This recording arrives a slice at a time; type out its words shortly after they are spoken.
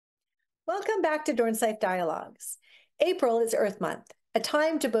Welcome back to Dornsife Dialogues. April is Earth Month, a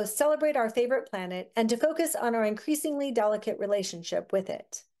time to both celebrate our favorite planet and to focus on our increasingly delicate relationship with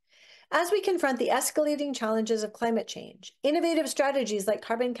it. As we confront the escalating challenges of climate change, innovative strategies like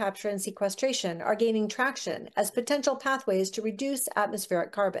carbon capture and sequestration are gaining traction as potential pathways to reduce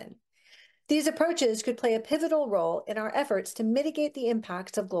atmospheric carbon. These approaches could play a pivotal role in our efforts to mitigate the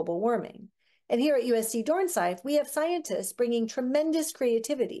impacts of global warming. And here at USC Dornsife, we have scientists bringing tremendous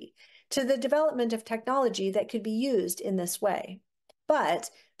creativity to the development of technology that could be used in this way. But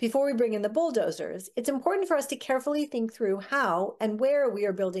before we bring in the bulldozers, it's important for us to carefully think through how and where we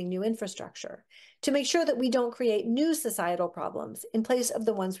are building new infrastructure to make sure that we don't create new societal problems in place of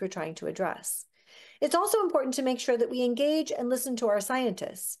the ones we're trying to address. It's also important to make sure that we engage and listen to our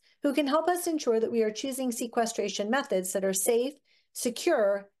scientists, who can help us ensure that we are choosing sequestration methods that are safe,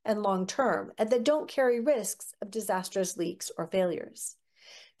 secure, and long-term, and that don't carry risks of disastrous leaks or failures.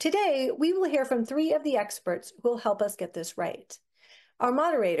 Today, we will hear from three of the experts who will help us get this right. Our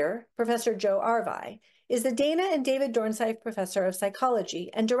moderator, Professor Joe Arvai, is the Dana and David Dornsife Professor of Psychology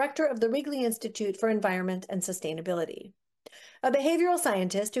and Director of the Wrigley Institute for Environment and Sustainability. A behavioral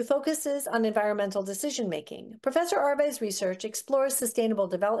scientist who focuses on environmental decision-making, Professor Arvai's research explores sustainable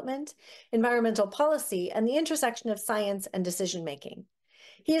development, environmental policy, and the intersection of science and decision-making.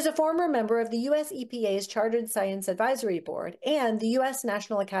 He is a former member of the U.S. EPA's Chartered Science Advisory Board and the U.S.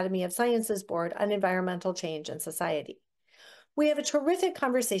 National Academy of Sciences Board on Environmental Change and Society. We have a terrific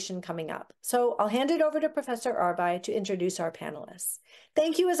conversation coming up, so I'll hand it over to Professor Arvai to introduce our panelists.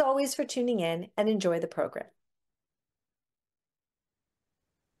 Thank you as always for tuning in and enjoy the program.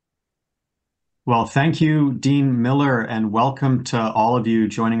 Well, thank you, Dean Miller, and welcome to all of you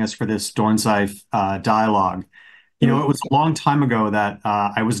joining us for this Dornsife dialogue. You know, it was a long time ago that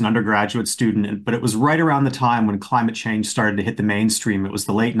I was an undergraduate student, but it was right around the time when climate change started to hit the mainstream. It was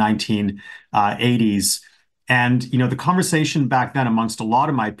the late 1980s. And, you know, the conversation back then amongst a lot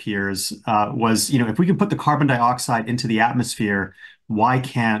of my peers was, you know, if we can put the carbon dioxide into the atmosphere, why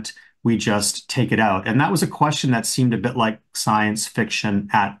can't we just take it out? And that was a question that seemed a bit like science fiction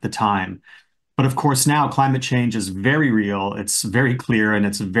at the time. But of course, now climate change is very real. It's very clear and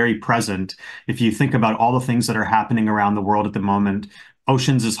it's very present. If you think about all the things that are happening around the world at the moment,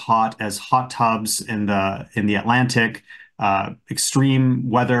 oceans as hot as hot tubs in the Atlantic, extreme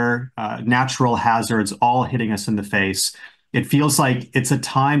weather, natural hazards, all hitting us in the face. It feels like it's a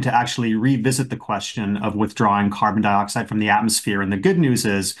time to actually revisit the question of withdrawing carbon dioxide from the atmosphere. And the good news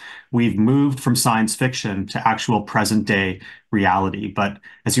is we've moved from science fiction to actual present day reality. But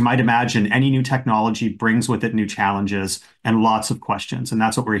as you might imagine, any new technology brings with it new challenges and lots of questions. And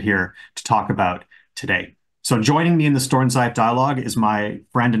that's what we're here to talk about today. So joining me in the Dornsife dialogue is my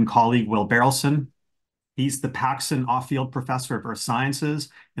friend and colleague, Will Berelson. He's the Paxson Offield Professor of Earth Sciences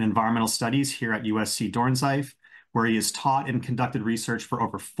and Environmental Studies here at USC Dornsife, where he has taught and conducted research for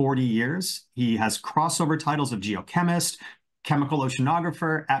over 40 years. He has crossover titles of geochemist, chemical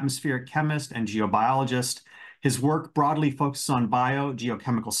oceanographer, atmospheric chemist, and geobiologist. His work broadly focuses on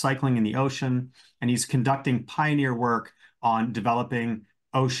geochemical cycling in the ocean, and he's conducting pioneer work on developing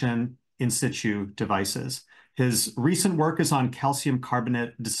ocean in situ devices. His recent work is on calcium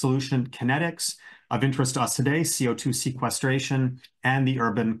carbonate dissolution kinetics, of interest to us today, CO2 sequestration, and the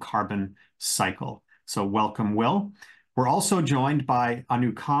urban carbon cycle. So welcome, Will. We're also joined by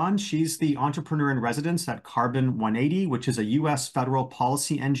Anu Khan. She's the entrepreneur in residence at Carbon 180, which is a U.S. federal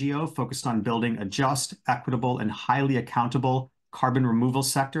policy NGO focused on building a just, equitable, and highly accountable carbon removal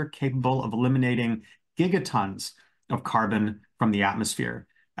sector capable of eliminating gigatons of carbon from the atmosphere.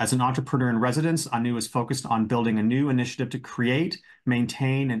 As an entrepreneur in residence, Anu is focused on building a new initiative to create,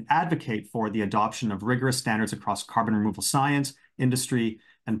 maintain, and advocate for the adoption of rigorous standards across carbon removal science, industry,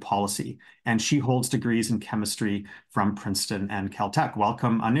 and policy. And she holds degrees in chemistry from Princeton and Caltech.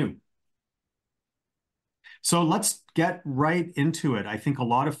 Welcome, Anu. So let's get right into it. I think a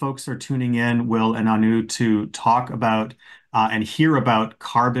lot of folks are tuning in, Will and Anu, to talk about and hear about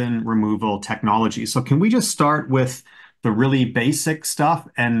carbon removal technology. So can we just start with the really basic stuff?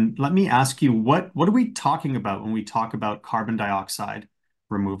 And let me ask you, what are we talking about when we talk about carbon dioxide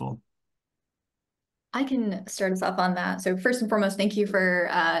removal? I can start us off on that. So first and foremost, thank you for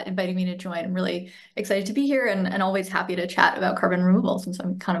inviting me to join. I'm really excited to be here and always happy to chat about carbon removal since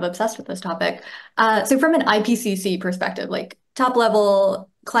I'm kind of obsessed with this topic. So from an IPCC perspective, like top level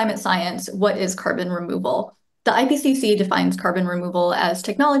climate science, what is carbon removal? The IPCC defines carbon removal as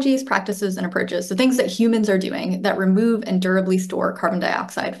technologies, practices, and approaches, so things that humans are doing that remove and durably store carbon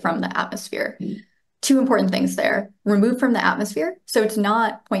dioxide from the atmosphere. two important things there. Remove from the atmosphere. So it's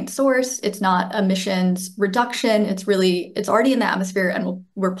not point source, it's not emissions reduction, it's already in the atmosphere and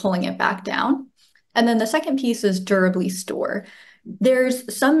we're pulling it back down. And then the second piece is durably store.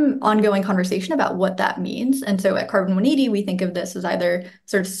 There's some ongoing conversation about what that means. And so at Carbon 180, we think of this as either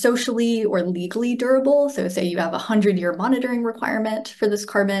sort of socially or legally durable. So say you have a 100-year monitoring requirement for this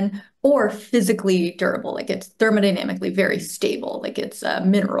carbon, or physically durable, like it's thermodynamically very stable, like it's a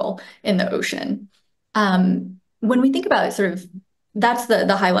mineral in the ocean. When we think about sort of, that's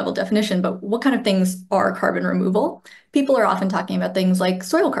the high level definition, but what kind of things are carbon removal? People are often talking about things like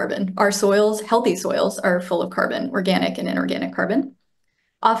soil carbon. Our soils, healthy soils, are full of carbon, organic and inorganic carbon.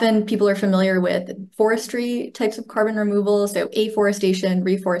 Often people are familiar with forestry types of carbon removal, so afforestation,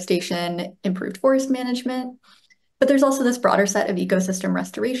 reforestation, improved forest management. But there's also this broader set of ecosystem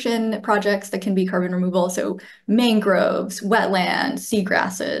restoration projects that can be carbon removal, so mangroves, wetlands,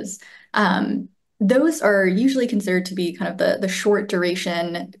 seagrasses. Those are usually considered to be kind of the short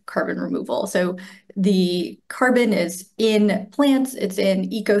duration carbon removal. So the carbon is in plants, it's in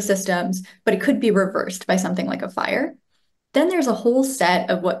ecosystems, but it could be reversed by something like a fire. Then there's a whole set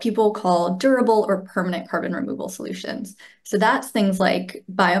of what people call durable or permanent carbon removal solutions. So that's things like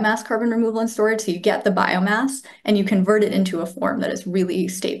biomass carbon removal and storage. So you get the biomass and you convert it into a form that is really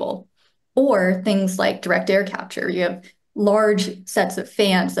stable. Or things like direct air capture. You have large sets of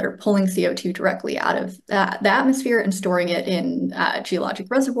fans that are pulling CO2 directly out of the atmosphere and storing it in geologic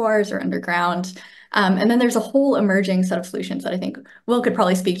reservoirs or underground. And then there's a whole emerging set of solutions that I think Will could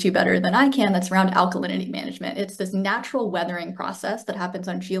probably speak to better than I can, that's around alkalinity management. It's this natural weathering process that happens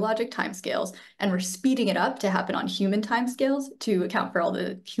on geologic timescales, and we're speeding it up to happen on human timescales to account for all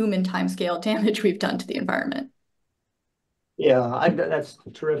the human timescale damage we've done to the environment. Yeah, that's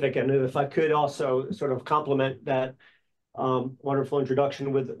terrific. And if I could also sort of complement that wonderful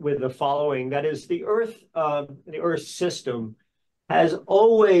introduction with the following, that is the Earth system has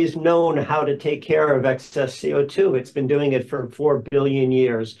always known how to take care of excess CO2. It's been doing it for 4 billion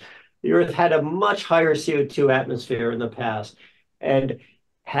years. The Earth had a much higher CO2 atmosphere in the past and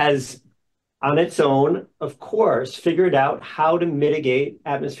has, on its own, of course, figured out how to mitigate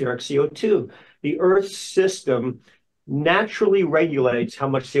atmospheric CO2. The Earth system naturally regulates how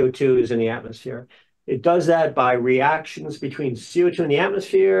much CO2 is in the atmosphere. It does that by reactions between CO2 in the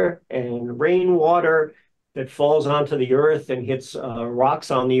atmosphere and rainwater that falls onto the Earth and hits rocks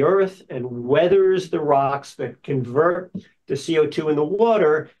on the Earth and weathers the rocks that convert the CO2 in the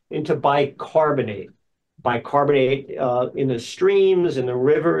water into bicarbonate. Bicarbonate in the streams and the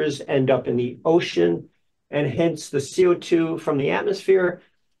rivers end up in the ocean, and hence the CO2 from the atmosphere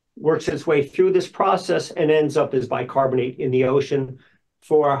works its way through this process and ends up as bicarbonate in the ocean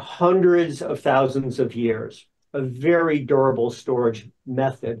for hundreds of thousands of years. A very durable storage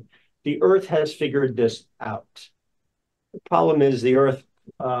method. The Earth has figured this out. The problem is the Earth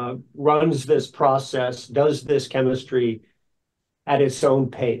runs this process, does this chemistry at its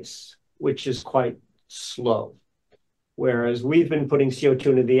own pace, which is quite slow. Whereas we've been putting CO2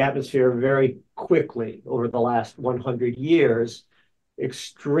 into the atmosphere very quickly over the last 100 years,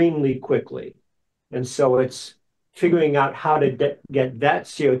 extremely quickly. And so it's figuring out how to get that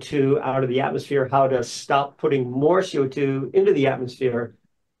CO2 out of the atmosphere, how to stop putting more CO2 into the atmosphere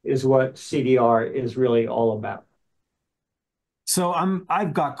is what CDR is really all about. So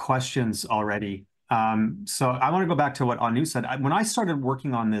I've got questions already. So I want to go back to what Anu said. When I started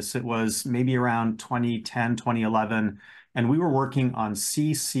working on this, it was maybe around 2010, 2011, and we were working on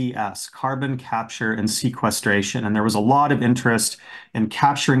CCS, carbon capture and sequestration. And there was a lot of interest in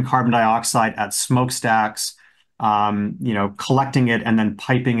capturing carbon dioxide at smokestacks, collecting it and then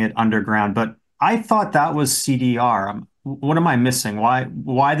piping it underground. But I thought that was CDR. What am I missing?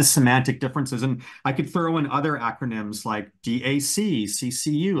 Why the semantic differences? And I could throw in other acronyms like DAC,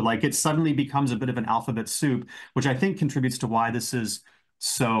 CCU, like it suddenly becomes a bit of an alphabet soup, which I think contributes to why this is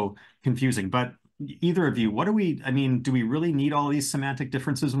so confusing. But either of you, do we really need all these semantic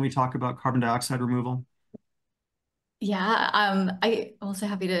differences when we talk about carbon dioxide removal? Yeah, I'm also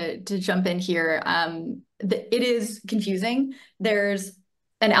happy to jump in here. It is confusing. There's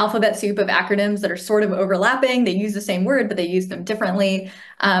an alphabet soup of acronyms that are sort of overlapping. They use the same word, but they use them differently.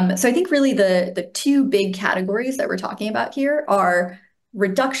 So I think really the two big categories that we're talking about here are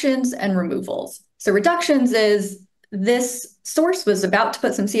reductions and removals. So reductions is this source was about to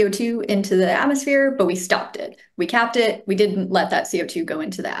put some CO2 into the atmosphere, but we stopped it. We capped it. We didn't let that CO2 go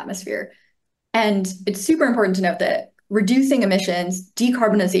into the atmosphere. And it's super important to note that reducing emissions,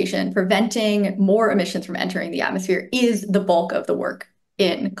 decarbonization, preventing more emissions from entering the atmosphere is the bulk of the work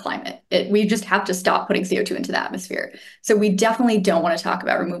in climate. We just have to stop putting CO2 into the atmosphere. So we definitely don't want to talk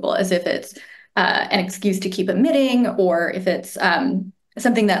about removal as if it's an excuse to keep emitting, or if it's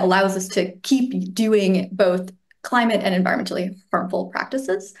something that allows us to keep doing both climate and environmentally harmful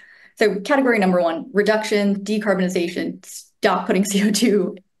practices. So category number one, reduction, decarbonization, stop putting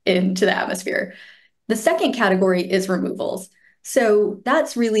CO2 into the atmosphere. The second category is removals. So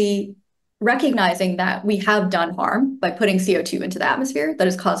that's really recognizing that we have done harm by putting CO2 into the atmosphere that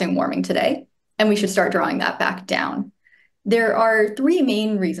is causing warming today, and we should start drawing that back down. There are three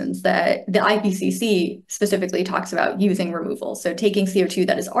main reasons that the IPCC specifically talks about using removal. So taking CO2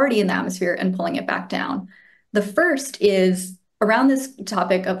 that is already in the atmosphere and pulling it back down. The first is around this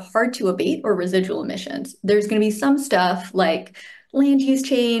topic of hard to abate or residual emissions. There's going to be some stuff like land use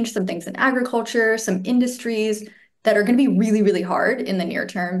change, some things in agriculture, some industries that are going to be really, really hard in the near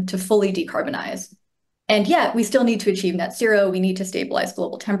term to fully decarbonize. And yet we still need to achieve net zero. We need to stabilize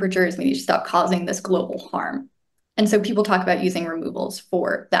global temperatures. We need to stop causing this global harm. And so people talk about using removals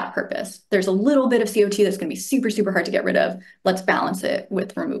for that purpose. There's a little bit of CO2 that's going to be super, super hard to get rid of. Let's balance it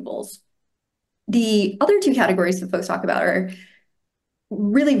with removals. The other two categories that folks talk about are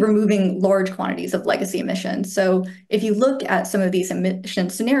really removing large quantities of legacy emissions. So if you look at some of these emission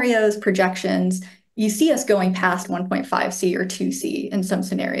scenarios, projections, you see us going past 1.5C or 2C in some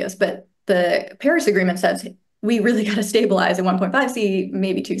scenarios, but the Paris Agreement says we really got to stabilize at 1.5C,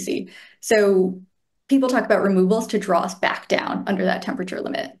 maybe 2C. So people talk about removals to draw us back down under that temperature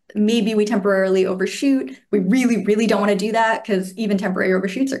limit. Maybe we temporarily overshoot. We really, really don't want to do that because even temporary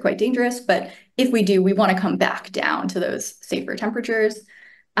overshoots are quite dangerous. But if we do, we want to come back down to those safer temperatures.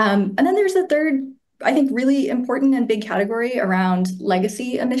 And then there's a third, I think, really important and big category around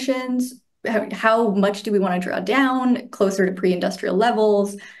legacy emissions. How much do we want to draw down closer to pre-industrial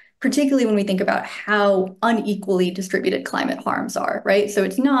levels, particularly when we think about how unequally distributed climate harms are, right? So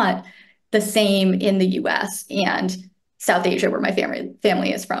it's not the same in the US and South Asia, where my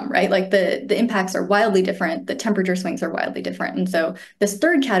family is from, right? Like the impacts are wildly different. The temperature swings are wildly different. And so this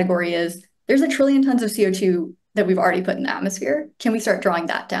third category is there's 1 trillion tons of CO2 that we've already put in the atmosphere. Can we start drawing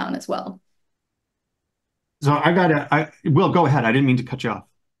that down as well? So Will, go ahead. I didn't mean to cut you off.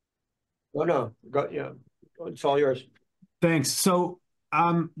 No, yeah, it's all yours. Thanks. So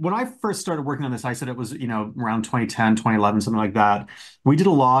when I first started working on this, I said it was, around 2010, 2011, something like that. We did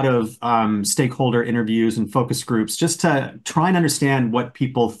a lot of stakeholder interviews and focus groups just to try and understand what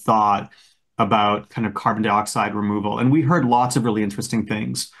people thought about kind of carbon dioxide removal. And we heard lots of really interesting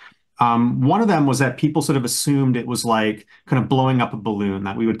things. One of them was that people sort of assumed it was like kind of blowing up a balloon,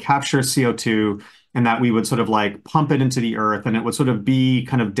 that we would capture CO2 and that we would sort of like pump it into the earth and it would sort of be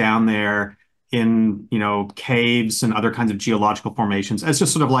kind of down there in, caves and other kinds of geological formations as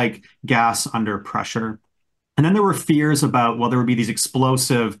just sort of like gas under pressure. And then there were fears about, well, there would be these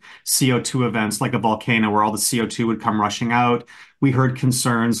explosive CO2 events like a volcano where all the CO2 would come rushing out. We heard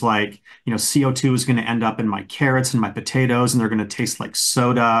concerns like, CO2 is going to end up in my carrots and my potatoes and they're going to taste like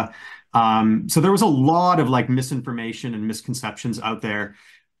soda. So there was a lot of like misinformation and misconceptions out there.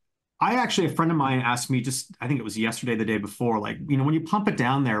 A friend of mine asked me I think it was yesterday, the day before, like, when you pump it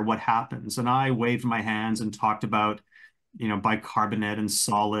down there, what happens? And I waved my hands and talked about, bicarbonate and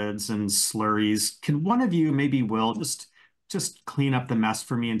solids and slurries. Can one of you, maybe Will, just clean up the mess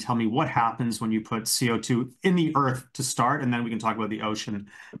for me and tell me what happens when you put CO2 in the earth to start, and then we can talk about the ocean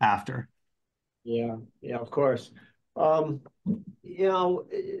after. Yeah, of course.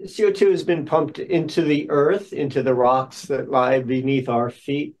 CO2 has been pumped into the earth, into the rocks that lie beneath our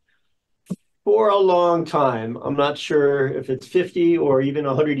feet for a long time. I'm not sure if it's 50 or even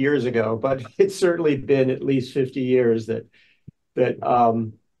 100 years ago, but it's certainly been at least 50 years that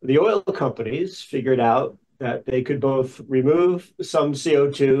the oil companies figured out that they could both remove some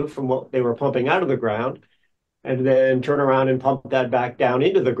CO2 from what they were pumping out of the ground and then turn around and pump that back down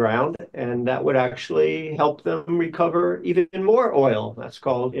into the ground. And that would actually help them recover even more oil. That's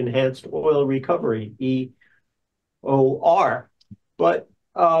called enhanced oil recovery, EOR. But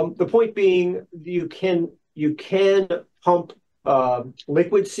the point being, you can pump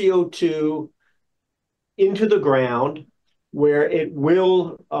liquid CO2 into the ground where it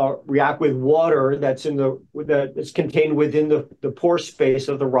will react with water that's contained within the pore space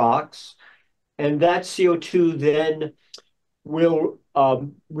of the rocks, and that CO2 then will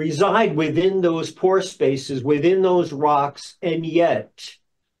reside within those pore spaces, within those rocks, and yet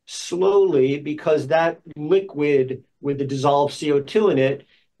slowly, because that liquid with the dissolved CO2 in it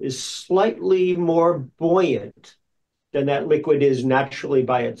is slightly more buoyant than that liquid is naturally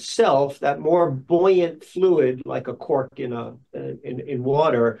by itself, that more buoyant fluid, like a cork in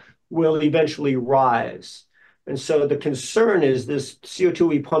water, will eventually rise. And so the concern is this CO2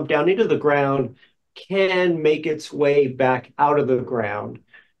 we pump down into the ground can make its way back out of the ground.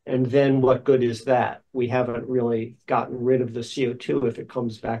 And then what good is that? We haven't really gotten rid of the CO2 if it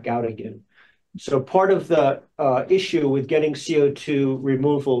comes back out again. So part of the issue with getting CO2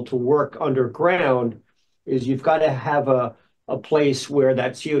 removal to work underground is you've got to have a place where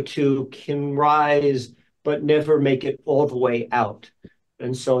that CO2 can rise, but never make it all the way out.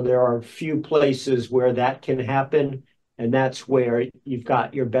 And so there are a few places where that can happen, and that's where you've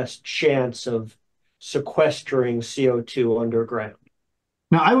got your best chance of sequestering CO2 underground.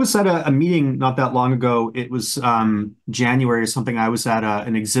 Now, I was at a meeting not that long ago. It was January or something. I was at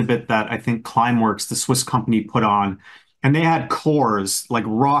an exhibit that I think Climeworks, the Swiss company, put on, and they had cores, like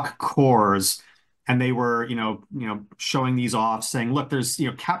rock cores, and they were, showing these off, saying, "Look, there's,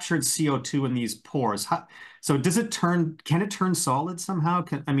 captured CO2 in these pores." So, can it turn solid somehow?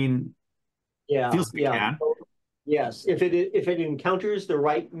 Yeah, Feels like it yeah. can. Yes, if it encounters the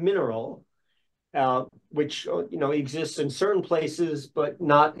right mineral, which exists in certain places, but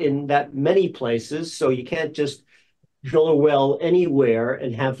not in that many places. So you can't just drill a well anywhere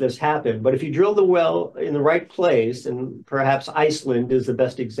and have this happen. But if you drill the well in the right place, and perhaps Iceland is the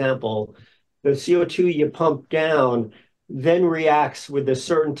best example, the CO2 you pump down then reacts with a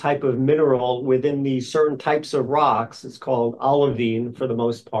certain type of mineral within these certain types of rocks. It's called olivine for the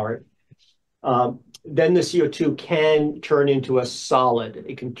most part. Then the CO2 can turn into a solid.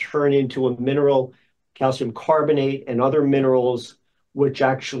 It can turn into a mineral, calcium carbonate, and other minerals, which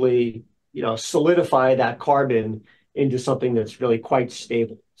actually, solidify that carbon into something that's really quite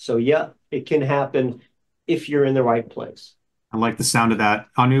stable. So yeah, it can happen if you're in the right place. I like the sound of that.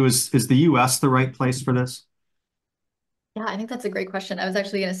 Anu, is the US the right place for this? Yeah, I think that's a great question. I was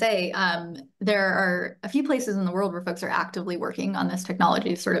actually going to say there are a few places in the world where folks are actively working on this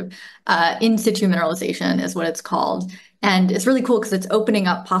technology, sort of in situ mineralization is what it's called. And it's really cool because it's opening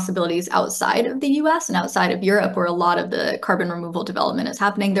up possibilities outside of the US and outside of Europe, where a lot of the carbon removal development is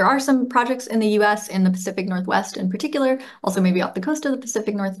happening. There are some projects in the US, in the Pacific Northwest in particular, also maybe off the coast of the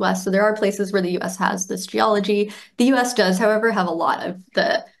Pacific Northwest. So there are places where the US has this geology. The US does, however, have a lot of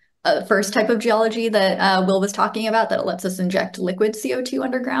the first type of geology that Will was talking about that lets us inject liquid CO2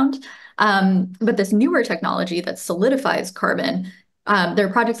 underground. But this newer technology that solidifies carbon, there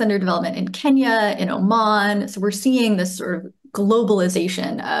are projects under development in Kenya, in Oman. So we're seeing this sort of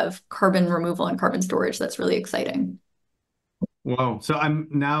globalization of carbon removal and carbon storage that's really exciting. Whoa. So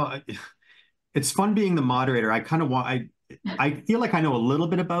it's fun being the moderator. I feel like I know a little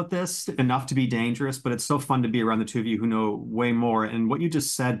bit about this, enough to be dangerous, but it's so fun to be around the two of you who know way more. And what you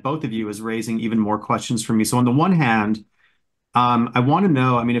just said, both of you, is raising even more questions for me. So on the one hand, I want to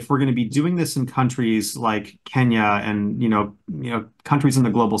know, if we're going to be doing this in countries like Kenya and, countries in the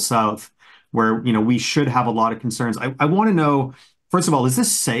global south where, we should have a lot of concerns. I want to know, first of all, is this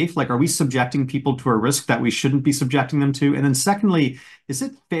safe? Like, are we subjecting people to a risk that we shouldn't be subjecting them to? And then secondly, is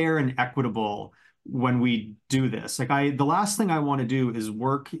it fair and equitable when we do this? The last thing I want to do is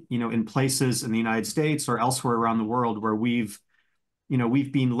work, in places in the United States or elsewhere around the world where we've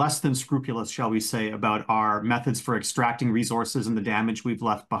been less than scrupulous, shall we say, about our methods for extracting resources and the damage we've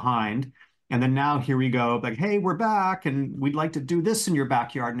left behind. And then now here we go, like, hey, we're back and we'd like to do this in your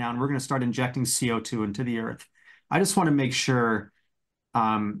backyard now, and we're going to start injecting CO2 into the earth. I just want to make sure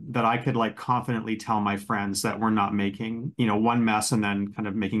that I could confidently tell my friends that we're not making, one mess and then kind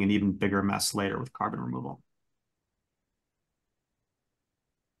of making an even bigger mess later with carbon removal.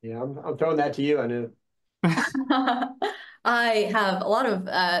 Yeah, I'm throwing that to you, Anu. I have a lot of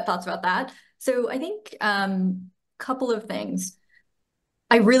thoughts about that. So I think a couple of things.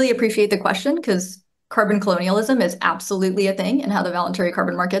 I really appreciate the question because carbon colonialism is absolutely a thing in how the voluntary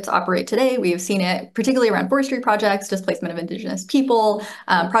carbon markets operate today. We have seen it particularly around forestry projects, displacement of indigenous people,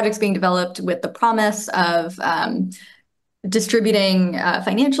 projects being developed with the promise of distributing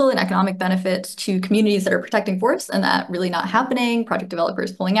financial and economic benefits to communities that are protecting forests, and that really not happening. Project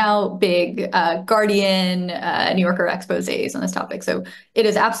developers pulling out, big Guardian, New Yorker exposés on this topic. So it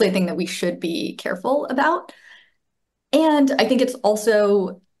is absolutely a thing that we should be careful about. And I think it's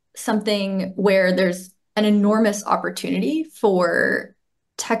also something where there's an enormous opportunity for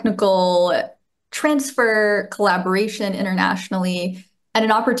technical transfer, collaboration internationally, and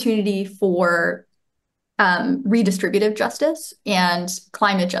an opportunity for redistributive justice and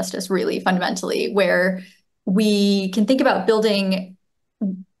climate justice, really fundamentally, where we can think about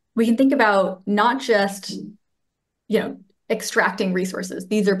not just, extracting resources.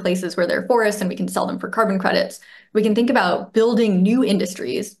 These are places where there are forests and we can sell them for carbon credits. We can think about building new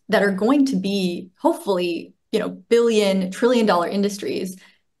industries that are going to be hopefully, billion, trillion-dollar industries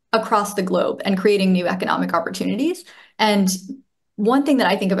across the globe and creating new economic opportunities. And one thing that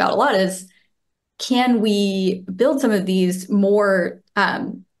I think about a lot is, can we build some of these more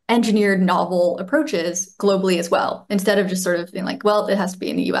engineered novel approaches globally as well, instead of just sort of being like, well, it has to be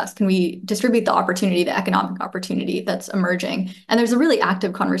in the US. Can we distribute the opportunity, the economic opportunity that's emerging? And there's a really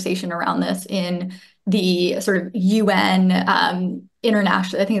active conversation around this in the sort of UN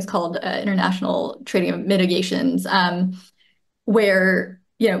international, I think it's called International Trading Mitigations, where,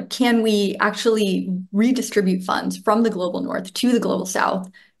 can we actually redistribute funds from the global north to the global south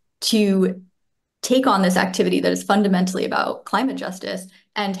to take on this activity that is fundamentally about climate justice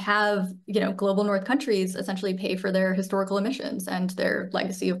and have, global north countries essentially pay for their historical emissions and their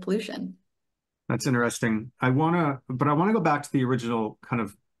legacy of pollution. That's interesting. I want to go back to the original kind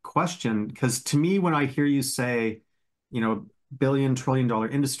of question, because to me, when I hear you say, billion, trillion-dollar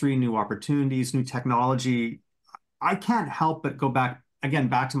industry, new opportunities, new technology, I can't help but go back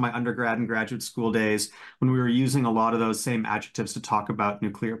to my undergrad and graduate school days when we were using a lot of those same adjectives to talk about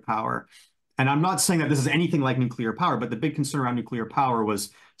nuclear power. And I'm not saying that this is anything like nuclear power, but the big concern around nuclear power was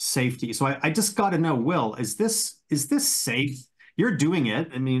safety. So I just got to know, Will, is this safe? You're doing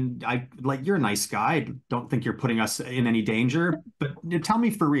it. I mean, you're a nice guy. I don't think you're putting us in any danger, but tell me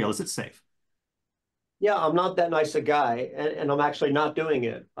for real, is it safe? Yeah, I'm not that nice a guy, and I'm actually not doing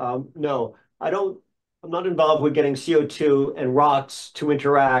it. No, I'm not involved with getting CO2 and rocks to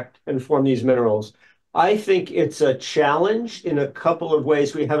interact and form these minerals. I think it's a challenge in a couple of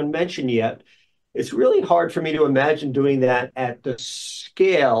ways we haven't mentioned yet. It's really hard for me to imagine doing that at the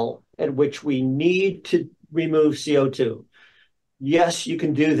scale at which we need to remove CO2. Yes, you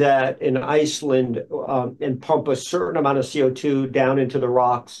can do that in Iceland and pump a certain amount of CO2 down into the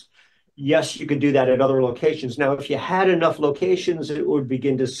rocks. Yes, you could do that at other locations. Now, if you had enough locations, it would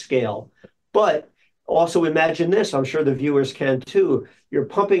begin to scale. But also imagine this, I'm sure the viewers can too. You're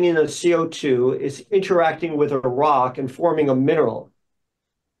pumping in a CO2, it's interacting with a rock and forming a mineral.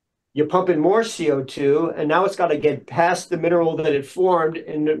 You pump in more CO2, and now it's got to get past the mineral that it formed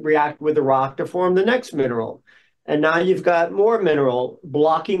and react with the rock to form the next mineral. And now you've got more mineral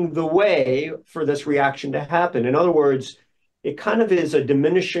blocking the way for this reaction to happen. In other words, it kind of is a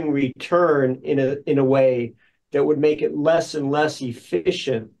diminishing return in a way that would make it less and less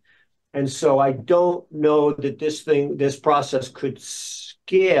efficient. And so I don't know that this process could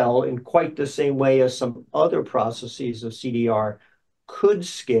scale in quite the same way as some other processes of CDR could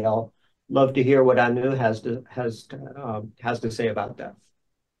scale. Love to hear what Anu has to say about that.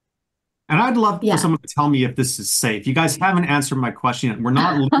 And I'd love for someone to tell me if this is safe. You guys haven't answered my question yet. We're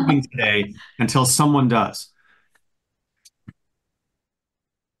not leaving today until someone does.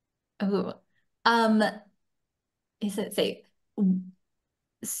 Oh, is it safe?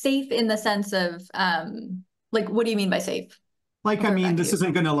 Safe in the sense of, what do you mean by safe? Like, I mean, this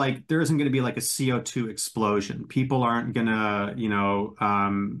isn't going to there isn't going to be like a CO2 explosion. People aren't going to,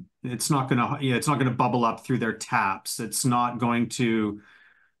 it's not going to bubble up through their taps. It's not going to,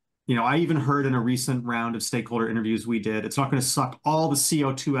 I even heard in a recent round of stakeholder interviews we did, it's not going to suck all the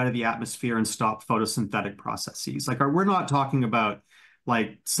CO2 out of the atmosphere and stop photosynthetic processes. Like, we're not talking about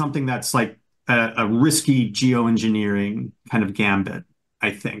like something that's like a risky geoengineering kind of gambit,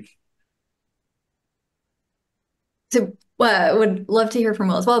 I think. So I would love to hear from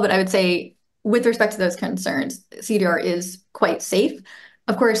Will as well, but I would say with respect to those concerns, CDR is quite safe.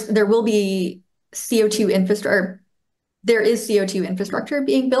 Of course, there will be CO2 infrastructure. There is CO2 infrastructure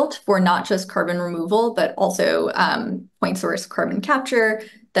being built for not just carbon removal, but also point source carbon capture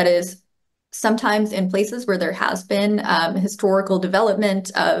that is sometimes in places where there has been historical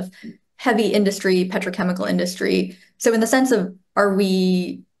development of heavy industry, petrochemical industry. So in the sense of, are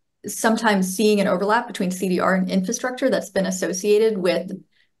we sometimes seeing an overlap between CDR and infrastructure that's been associated with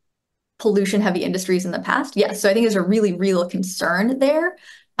pollution heavy industries in the past? Yes, so I think there's a really real concern there.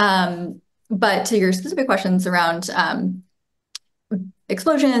 But to your specific questions around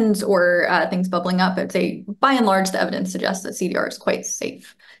explosions or things bubbling up, I'd say by and large, the evidence suggests that CDR is quite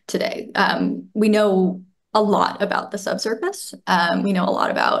safe today. We know a lot about the subsurface. We know a lot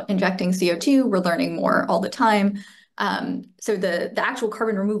about injecting CO2. We're learning more all the time. So the actual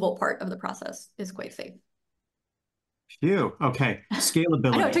carbon removal part of the process is quite safe. Phew. Okay.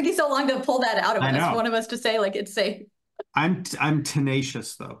 Scalability. I know it took you so long to pull that out of us. One of us to say like it's safe. I'm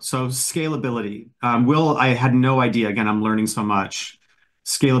tenacious though. So scalability. Will, I had no idea. Again, I'm learning so much.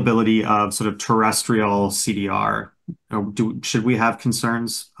 Scalability of sort of terrestrial CDR. Should we have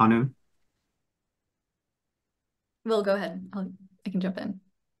concerns, Anu? Will, go ahead. I can jump in.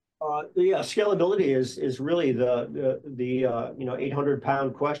 Yeah, scalability is really the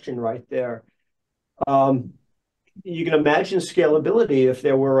 800-pound question right there. You can imagine scalability if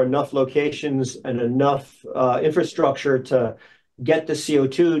there were enough locations and enough infrastructure to get the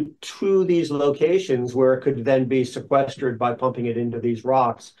CO2 to these locations where it could then be sequestered by pumping it into these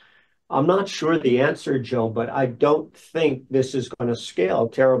rocks? I'm not sure the answer, Jill, but I don't think this is going to scale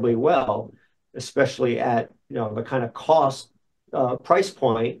terribly well, especially at the kind of cost price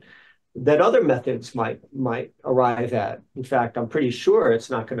point that other methods might arrive at. In fact, I'm pretty sure it's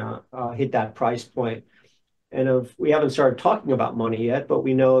not going to hit that price point. And we haven't started talking about money yet, but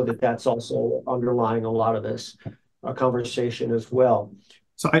we know that that's also underlying a lot of this conversation as well.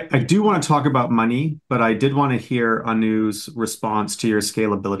 So I do want to talk about money, but I did want to hear Anu's response to your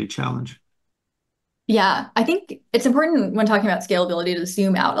scalability challenge. Yeah, I think it's important when talking about scalability to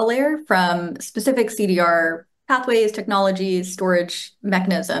zoom out a layer from specific CDR pathways, technologies, storage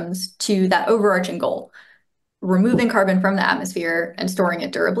mechanisms to that overarching goal, removing carbon from the atmosphere and storing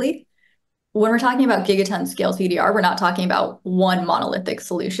it durably. When we're talking about gigaton scale CDR, we're not talking about one monolithic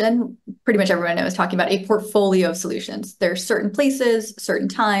solution. Pretty much everyone knows talking about a portfolio of solutions. There are certain places, certain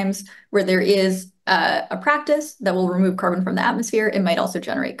times where there is a practice that will remove carbon from the atmosphere. It might also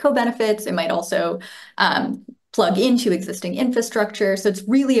generate co-benefits. It might also plug into existing infrastructure. So it's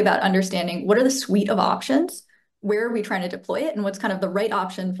really about understanding what are the suite of options, where are we trying to deploy it, and what's kind of the right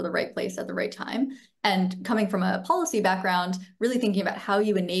option for the right place at the right time. And coming from a policy background, really thinking about how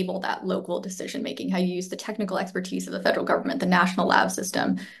you enable that local decision-making, how you use the technical expertise of the federal government, the national lab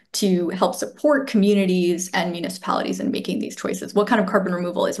system, to help support communities and municipalities in making these choices. What kind of carbon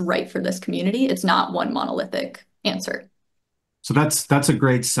removal is right for this community? It's not one monolithic answer. So that's a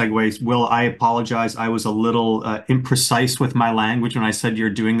great segue. Will, I apologize. I was a little imprecise with my language when I said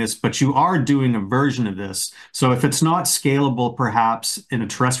you're doing this, but you are doing a version of this. So if it's not scalable, perhaps in a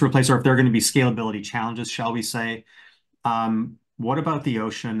terrestrial place, or if there are going to be scalability challenges, shall we say, what about the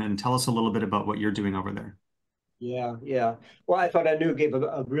ocean? And tell us a little bit about what you're doing over there. Yeah. Well, I thought Anu gave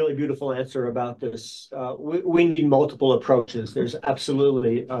a really beautiful answer about this. We need multiple approaches. There's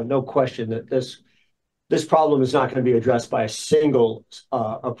absolutely no question that this problem is not going to be addressed by a single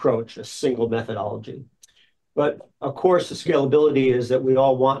approach, a single methodology. But of course, the scalability is that we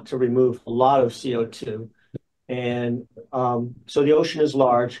all want to remove a lot of CO2. And so the ocean is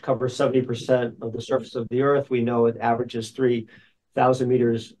large, covers 70% of the surface of the Earth. We know it averages 3,000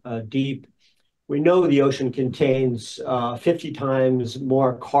 meters deep. We know the ocean contains 50 times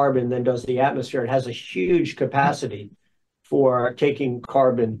more carbon than does the atmosphere. It has a huge capacity for taking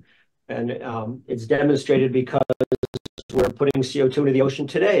carbon. And it's demonstrated because we're putting CO2 into the ocean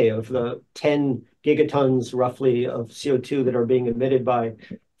today. Of the 10 gigatons roughly of CO2 that are being emitted by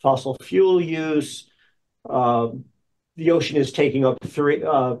fossil fuel use, the ocean is taking up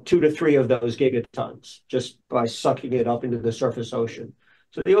 2 to 3 of those gigatons just by sucking it up into the surface ocean.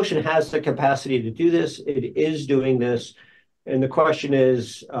 So the ocean has the capacity to do this. It is doing this. And the question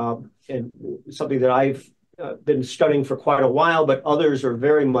is, and something that I've been studying for quite a while, but others are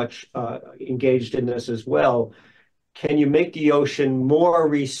very much engaged in this as well. Can you make the ocean more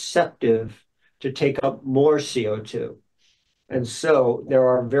receptive to take up more CO2? And so there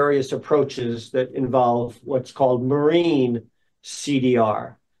are various approaches that involve what's called marine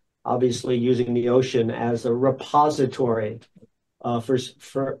CDR, obviously using the ocean as a repository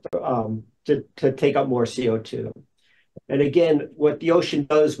to take up more CO2. And again, what the ocean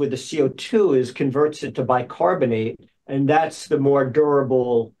does with the CO2 is converts it to bicarbonate, and that's the more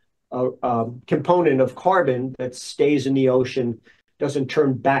durable component of carbon that stays in the ocean, doesn't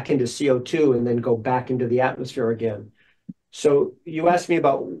turn back into CO2 and then go back into the atmosphere again. So you asked me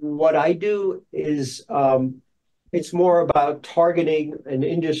about what I do is it's more about targeting an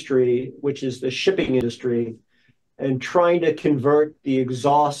industry, which is the shipping industry, and trying to convert the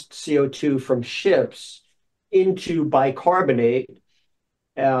exhaust CO2 from ships into bicarbonate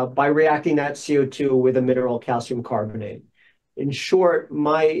by reacting that CO2 with a mineral calcium carbonate. In short,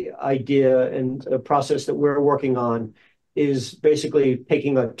 my idea and the process that we're working on is basically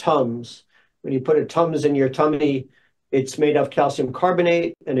taking a Tums. When you put a Tums in your tummy, it's made of calcium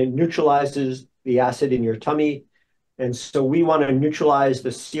carbonate and it neutralizes the acid in your tummy. And so we want to neutralize the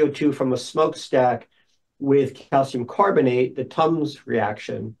CO2 from a smokestack with calcium carbonate, the Tums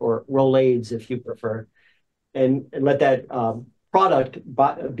reaction, or Rolaids if you prefer, and let that product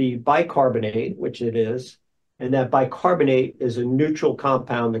be bicarbonate, which it is, and that bicarbonate is a neutral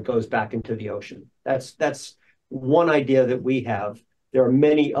compound that goes back into the ocean. That's one idea that we have. There are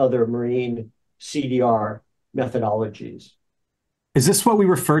many other marine CDR methodologies. Is this what we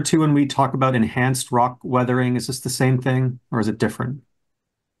refer to when we talk about enhanced rock weathering? Is this the same thing, or is it different?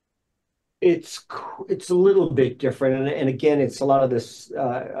 It's a little bit different, and again, it's a lot of this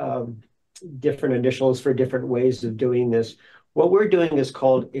different initials for different ways of doing this. What we're doing is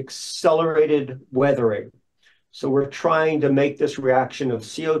called accelerated weathering. So we're trying to make this reaction of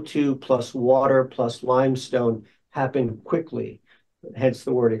CO2 plus water plus limestone happen quickly, hence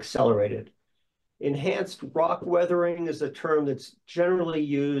the word accelerated. Enhanced rock weathering is a term that's generally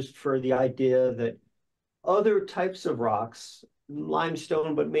used for the idea that other types of rocks,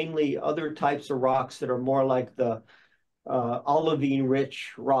 limestone, but mainly other types of rocks that are more like the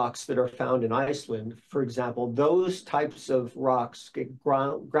olivine-rich rocks that are found in Iceland, for example, those types of rocks get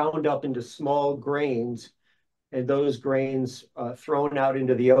ground up into small grains, and those grains thrown out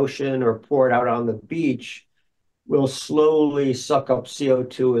into the ocean or poured out on the beach will slowly suck up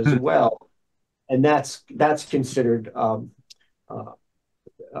CO2 as well. And that's considered uh,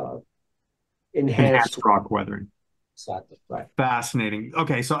 enhanced rock weathering. Exactly, right. Fascinating.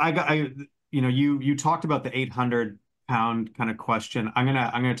 Okay, so you talked about the 800-pound kind of question. I'm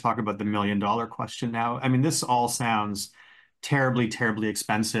gonna talk about the $1 million question now. I mean, this all sounds terribly, terribly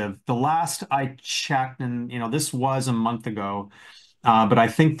expensive. The last I checked, and this was a month ago, but I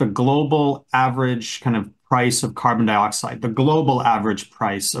think the global average kind of price of carbon dioxide, the global average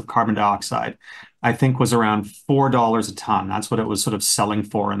price of carbon dioxide, I think was around $4 a ton. That's what it was sort of selling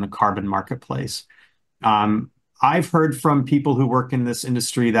for in the carbon marketplace. I've heard from people who work in this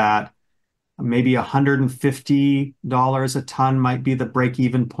industry that maybe $150 a ton might be the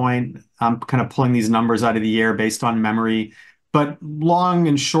break-even point. I'm kind of pulling these numbers out of the air based on memory. But long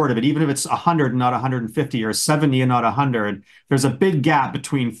and short of it, even if it's 100 and not 150 or 70 and not 100, there's a big gap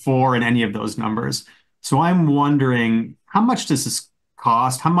between 4 and any of those numbers. So I'm wondering, how much does this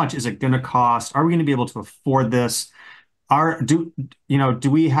cost? How much is it going to cost? Are we going to be able to afford this?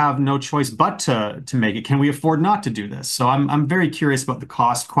 Do we have no choice but to make it? Can we afford not to do this? So I'm very curious about the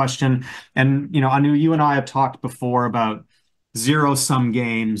cost question. And Anu, you and I have talked before about zero-sum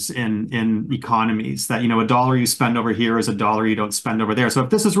games in economies, that a dollar you spend over here is a dollar you don't spend over there. So if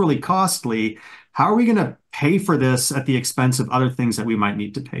this is really costly, how are we going to pay for this at the expense of other things that we might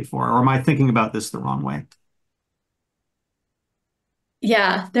need to pay for? Or am I thinking about this the wrong way?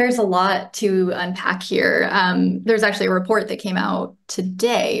 Yeah, there's a lot to unpack here. There's actually a report that came out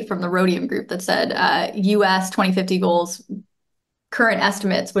today from the Rhodium Group that said US 2050 goals, current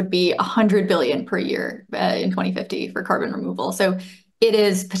estimates would be 100 billion per year in 2050 for carbon removal. So it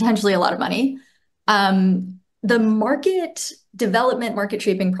is potentially a lot of money. The market development, market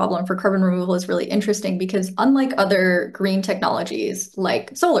shaping problem for carbon removal is really interesting because unlike other green technologies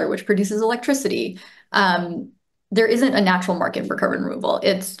like solar, which produces electricity, there isn't a natural market for carbon removal.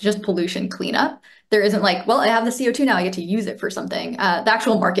 It's just pollution cleanup. There isn't like, well, I have the CO2 now, I get to use it for something. The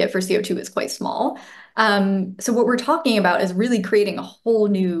actual market for CO2 is quite small. So what we're talking about is really creating a whole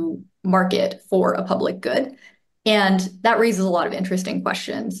new market for a public good. And that raises a lot of interesting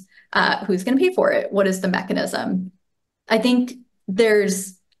questions. Who's going to pay for it? What is the mechanism? I think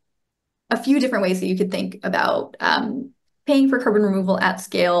there's a few different ways that you could think about paying for carbon removal at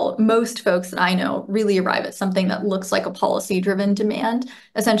scale. Most folks that I know really arrive at something that looks like a policy-driven demand.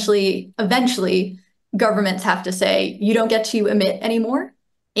 Essentially, eventually, governments have to say, you don't get to emit anymore.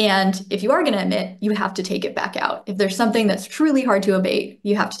 And if you are going to emit, you have to take it back out. If there's something that's truly hard to abate,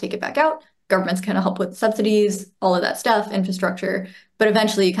 you have to take it back out. Government's kind of help with subsidies, all of that stuff, infrastructure. But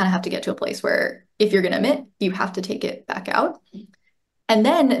eventually, you kind of have to get to a place where if you're going to emit, you have to take it back out. And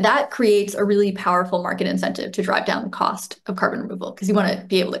then that creates a really powerful market incentive to drive down the cost of carbon removal because you want to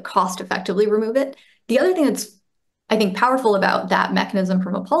be able to cost effectively remove it. The other thing that's, I think, powerful about that mechanism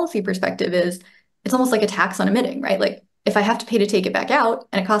from a policy perspective is it's almost like a tax on emitting, right? Like if I have to pay to take it back out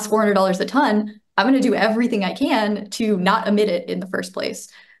and it costs $400 a ton, I'm going to do everything I can to not emit it in the first place.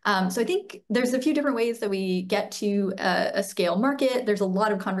 So I think there's a few different ways that we get to a scale market. There's a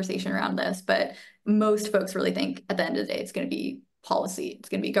lot of conversation around this, but most folks really think at the end of the day, it's going to be policy. It's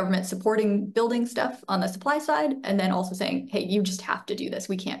going to be government supporting building stuff on the supply side, and then also saying, hey, you just have to do this.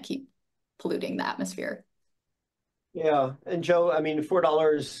 We can't keep polluting the atmosphere. Yeah, and Joe, I mean,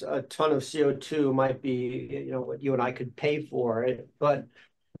 $4 a ton of CO2 might be, what you and I could pay for it, but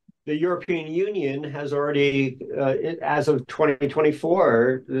the European Union has already, as of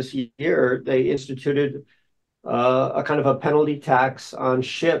 2024, this year, they instituted a kind of a penalty tax on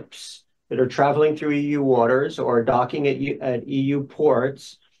ships that are traveling through EU waters or docking at EU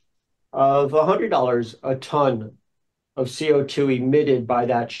ports of $100 a ton of CO2 emitted by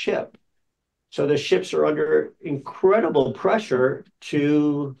that ship. So the ships are under incredible pressure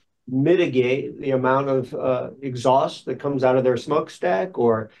to mitigate the amount of exhaust that comes out of their smokestack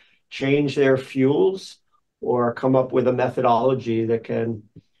or change their fuels or come up with a methodology that can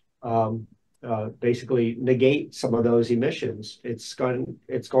basically negate some of those emissions. It's going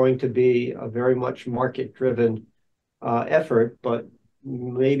to be a very much market-driven effort, but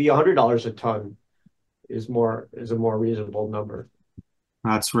maybe $100 a ton is a more reasonable number.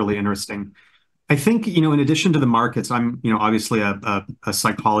 That's really interesting. I think, in addition to the markets, I'm, obviously a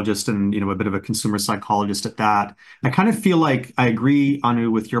psychologist and, a bit of a consumer psychologist at that. I kind of feel like I agree,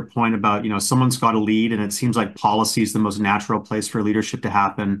 Anu, with your point about, someone's got to lead, and it seems like policy is the most natural place for leadership to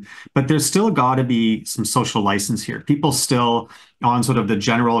happen. But there's still got to be some social license here. People still on sort of the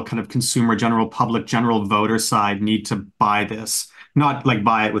general kind of consumer, general public, general voter side need to buy this. Not like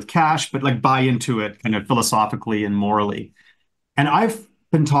buy it with cash, but like buy into it kind of philosophically and morally. And I've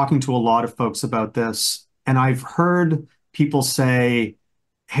been talking to a lot of folks about this, and I've heard people say,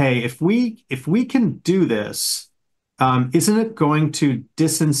 "Hey, if we can do this, isn't it going to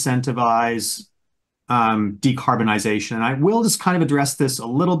disincentivize decarbonization?" And I will just kind of address this a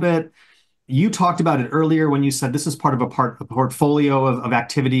little bit. You talked about it earlier when you said this is part of a portfolio of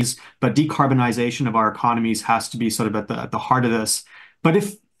activities, but decarbonization of our economies has to be sort of at the heart of this. But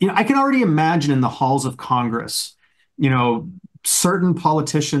if, I can already imagine in the halls of Congress, certain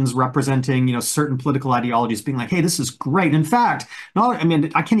politicians representing, certain political ideologies being like, hey, this is great. In fact,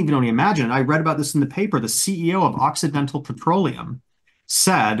 I can't even only imagine. I read about this in the paper. The CEO of Occidental Petroleum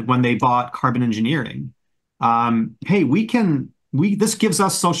said when they bought Carbon Engineering, hey, this gives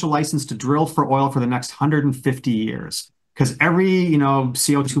us social license to drill for oil for the next 150 years. Because every,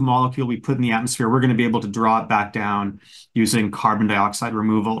 CO2 molecule we put in the atmosphere, we're going to be able to draw it back down using carbon dioxide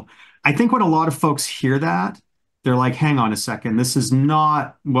removal. I think when a lot of folks hear that, they're like, hang on a second, this is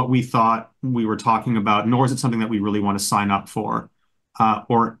not what we thought we were talking about, nor is it something that we really want to sign up for.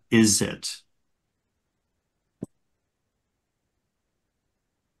 Or is it?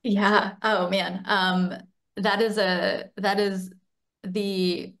 Yeah. Oh man. That is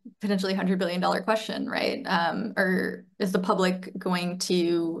the potentially $100 billion question, right? Or is the public going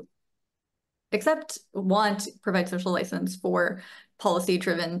to provide social license for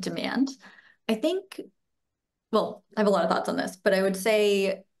policy-driven demand? I think, well, I have a lot of thoughts on this, but I would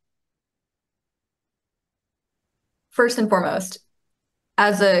say, first and foremost,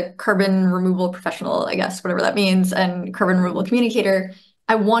 as a carbon removal professional, I guess, whatever that means, and carbon removal communicator,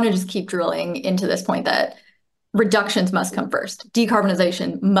 I want to just keep drilling into this point that reductions must come first.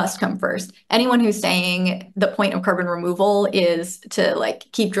 Decarbonization must come first. Anyone who's saying the point of carbon removal is to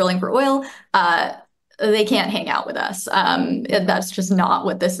keep drilling for oil, they can't hang out with us. That's just not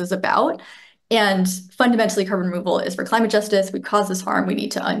what this is about. And fundamentally, carbon removal is for climate justice. We cause this harm. We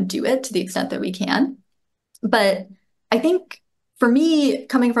need to undo it to the extent that we can. But I think for me,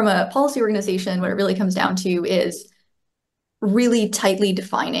 coming from a policy organization, what it really comes down to is really tightly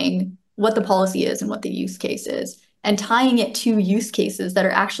defining what the policy is and what the use case is, and tying it to use cases that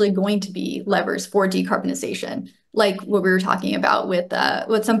are actually going to be levers for decarbonization, like what we were talking about with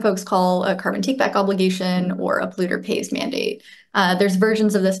what some folks call a carbon takeback obligation or a polluter pays mandate. There's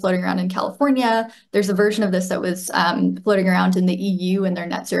versions of this floating around in California. There's a version of this that was floating around in the EU and their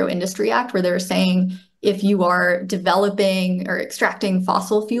Net Zero Industry Act, where they're saying if you are developing or extracting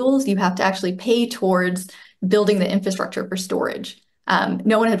fossil fuels, you have to actually pay towards building the infrastructure for storage.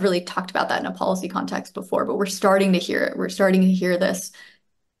 No one had really talked about that in a policy context before, but we're starting to hear it. We're starting to hear this.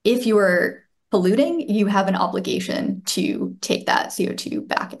 If you are polluting, you have an obligation to take that CO2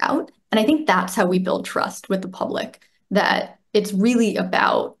 back out. And I think that's how we build trust with the public, that it's really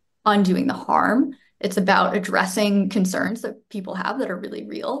about undoing the harm. It's about addressing concerns that people have that are really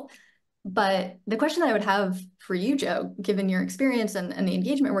real. But the question that I would have for you, Joe, given your experience and the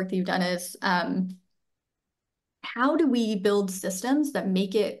engagement work that you've done is, how do we build systems that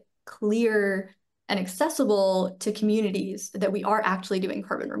make it clear and accessible to communities that we are actually doing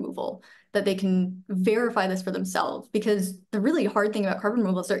carbon removal, that they can verify this for themselves? Because the really hard thing about carbon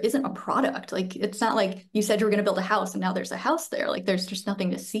removal is there isn't a product. It's not like you said you were going to build a house and now there's a house there. There's just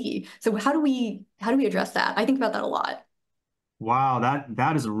nothing to see. So how do we address that? I think about that a lot. Wow,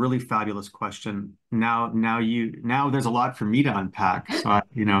 that is a really fabulous question. Now there's a lot for me to unpack. So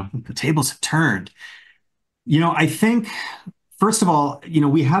the tables have turned. I think, first of all,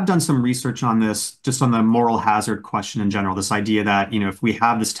 we have done some research on this, just on the moral hazard question in general, this idea that, if we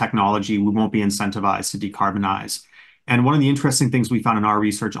have this technology, we won't be incentivized to decarbonize. And one of the interesting things we found in our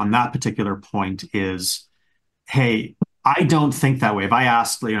research on that particular point is, hey, I don't think that way. If I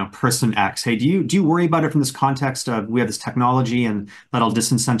asked, person X, hey, do you worry about it from this context of we have this technology and that'll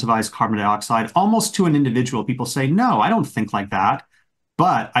disincentivize carbon dioxide? Almost to an individual, people say, no, I don't think like that,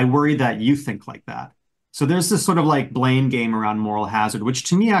 but I worry that you think like that. So there's this sort of blame game around moral hazard, which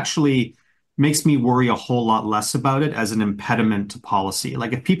to me actually makes me worry a whole lot less about it as an impediment to policy.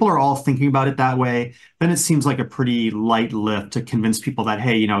 If people are all thinking about it that way, then it seems like a pretty light lift to convince people that,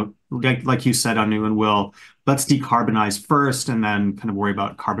 hey, like you said, Anu and Will, let's decarbonize first and then kind of worry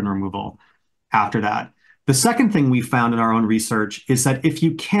about carbon removal after that. The second thing we found in our own research is that if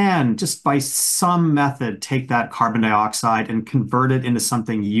you can, just by some method, take that carbon dioxide and convert it into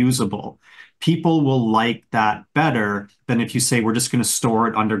something usable, people will like that better than if you say we're just going to store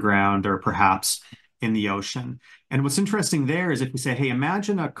it underground or perhaps in the ocean. And what's interesting there is if we say, hey,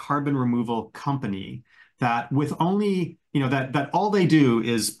 imagine a carbon removal company that with only, that all they do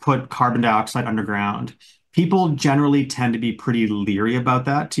is put carbon dioxide underground. People generally tend to be pretty leery about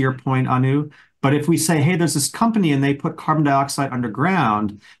that, to your point, Anu. But if we say, hey, there's this company and they put carbon dioxide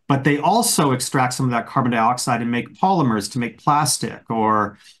underground, but they also extract some of that carbon dioxide and make polymers to make plastic,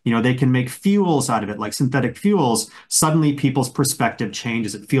 or they can make fuels out of it, like synthetic fuels, suddenly people's perspective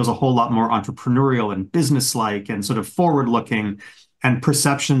changes. It feels a whole lot more entrepreneurial and business-like and sort of forward-looking, and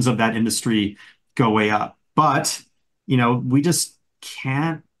perceptions of that industry go way up. But, we just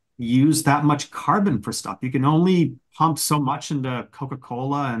can't use that much carbon for stuff. You can only pump so much into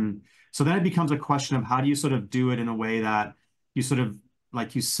Coca-Cola. And so then it becomes a question of how do you sort of do it in a way that you sort of,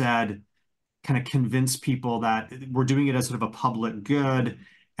 like you said, kind of convince people that we're doing it as sort of a public good.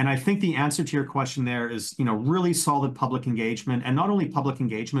 And I think the answer to your question there is, really solid public engagement, and not only public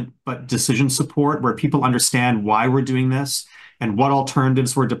engagement, but decision support, where people understand why we're doing this and what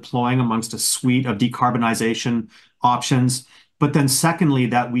alternatives we're deploying amongst a suite of decarbonization options. But then secondly,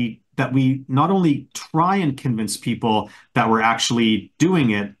 that we not only try and convince people that we're actually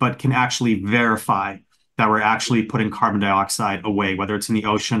doing it, but can actually verify that we're actually putting carbon dioxide away, whether it's in the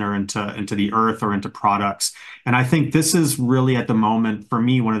ocean or into the earth or into products. And I think this is really at the moment, for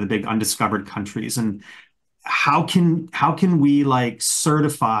me, one of the big undiscovered countries. And how can we like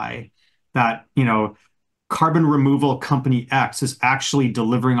certify that, carbon removal company X is actually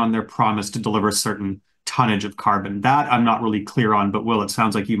delivering on their promise to deliver a certain tonnage of carbon? That I'm not really clear on, but Will, it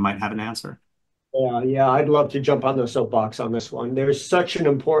sounds like you might have an answer. Yeah, I'd love to jump on the soapbox on this one. There's such an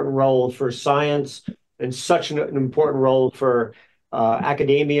important role for science and such an important role for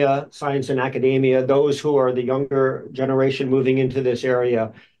academia, science and academia, those who are the younger generation moving into this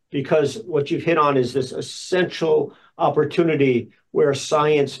area, because what you've hit on is this essential opportunity where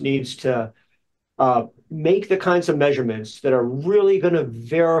science needs to make the kinds of measurements that are really going to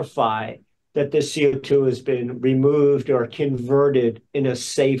verify that this CO2 has been removed or converted in a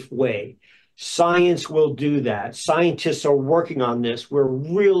safe way. Science will do that. Scientists are working on this. We're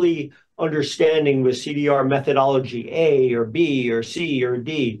really understanding with CDR methodology A or B or C or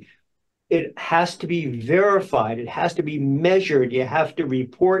D. It has to be verified. It has to be measured. You have to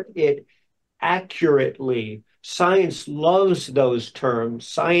report it accurately. Science loves those terms.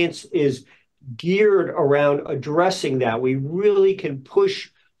 Science is geared around addressing that. We really can push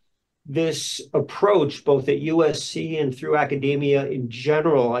this approach both at USC and through academia in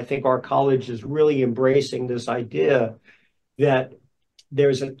general. I think our college is really embracing this idea that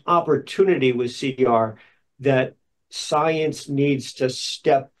there's an opportunity with CDR that science needs to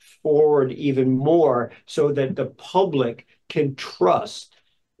step forward even more so that the public can trust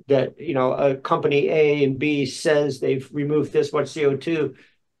that, a company A and B says they've removed this much CO2,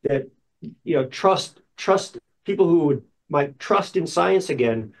 that, trust people who might trust in science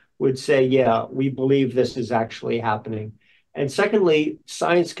again would say, yeah, we believe this is actually happening. And secondly,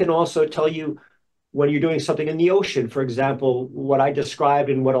 science can also tell you when you're doing something in the ocean, for example, what I described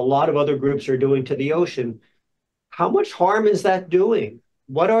and what a lot of other groups are doing to the ocean, how much harm is that doing?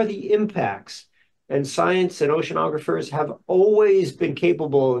 What are the impacts? And science and oceanographers have always been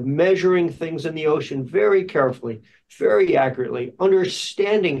capable of measuring things in the ocean very carefully, very accurately,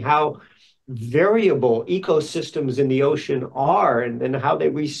 understanding how variable ecosystems in the ocean are and how they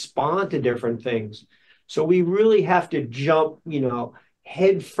respond to different things. So we really have to jump,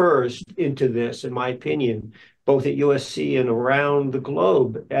 head first into this, in my opinion, both at USC and around the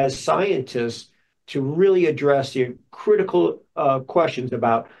globe as scientists, to really address the critical questions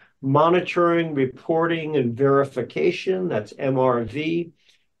about monitoring, reporting, and verification. That's MRV.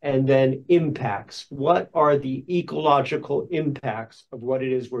 And then impacts. What are the ecological impacts of what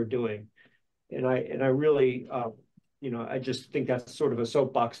it is we're doing? And I really, I just think that's sort of a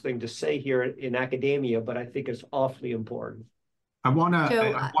soapbox thing to say here in academia, but I think it's awfully important. I want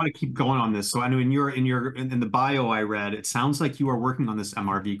to keep going on this. So I know in the bio I read, it sounds like you are working on this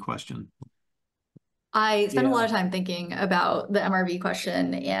MRV question. I spent a lot of time thinking about the MRV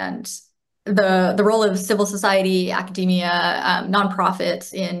question and the role of civil society, academia,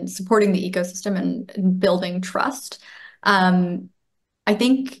 nonprofits in supporting the ecosystem and building trust. I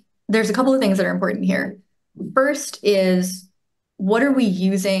think there's a couple of things that are important here. First is, what are we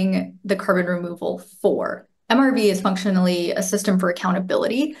using the carbon removal for? MRV is functionally a system for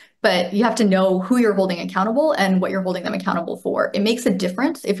accountability, but you have to know who you're holding accountable and what you're holding them accountable for. It makes a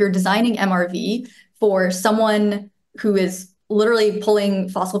difference if you're designing MRV for someone who is literally pulling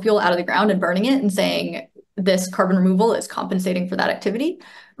fossil fuel out of the ground and burning it and saying this carbon removal is compensating for that activity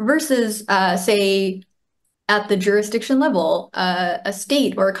versus, say, at the jurisdiction level, a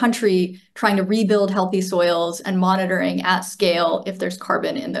state or a country trying to rebuild healthy soils and monitoring at scale if there's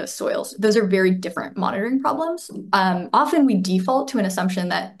carbon in those soils. Those are very different monitoring problems. Often we default to an assumption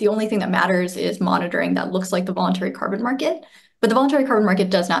that the only thing that matters is monitoring that looks like the voluntary carbon market, but the voluntary carbon market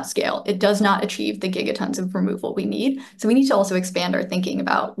does not scale. It does not achieve the gigatons of removal we need. So we need to also expand our thinking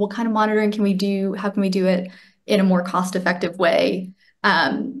about what kind of monitoring can we do? How can we do it in a more cost-effective way?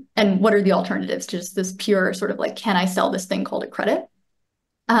 And what are the alternatives to just this pure sort of like, can I sell this thing called a credit?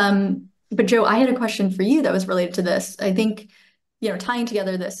 But Joe, I had a question for you that was related to this. I think, tying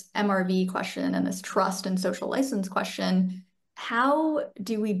together this MRV question and this trust and social license question, how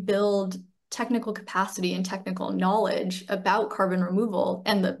do we build technical capacity and technical knowledge about carbon removal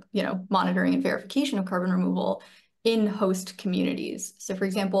and the, monitoring and verification of carbon removal in host communities? So for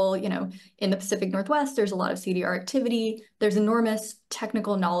example, in the Pacific Northwest, there's a lot of CDR activity. There's enormous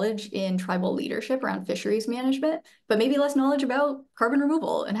technical knowledge in tribal leadership around fisheries management, but maybe less knowledge about carbon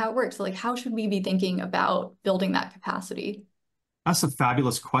removal and how it works. So like, how should we be thinking about building that capacity? That's a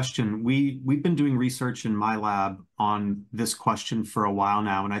fabulous question. We've been doing research in my lab on this question for a while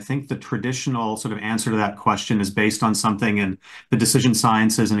now, and I think the traditional sort of answer to that question is based on something in the decision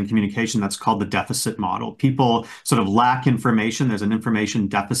sciences and in communication that's called the deficit model. People sort of lack information. There's an information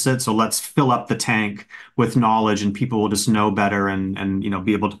deficit, so let's fill up the tank with knowledge, and people will just know better and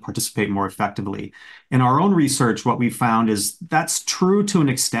be able to participate more effectively. In our own research, what we found is that's true to an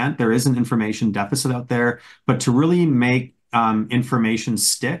extent. There is an information deficit out there, but to really make information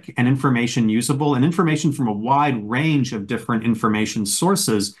stick and information usable and information from a wide range of different information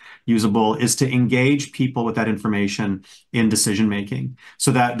sources usable is to engage people with that information in decision making,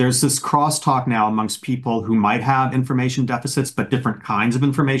 so that there's this crosstalk now amongst people who might have information deficits, but different kinds of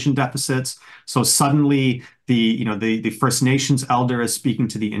information deficits. So suddenly the First Nations elder is speaking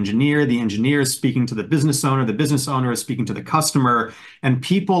to the engineer is speaking to the business owner is speaking to the customer, and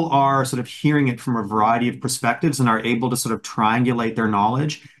people are sort of hearing it from a variety of perspectives and are able to sort of triangulate their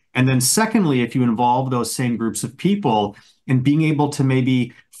knowledge. And then secondly, if you involve those same groups of people in being able to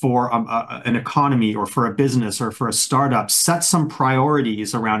maybe for an economy or for a business or for a startup, set some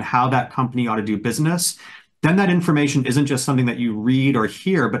priorities around how that company ought to do business, then that information isn't just something that you read or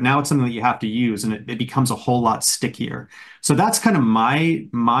hear, but now it's something that you have to use, and it becomes a whole lot stickier. So that's kind of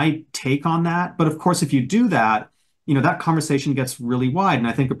my take on that. But of course, if you do that, that conversation gets really wide, and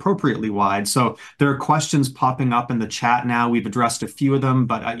I think appropriately wide. So there are questions popping up in the chat now. We've addressed a few of them,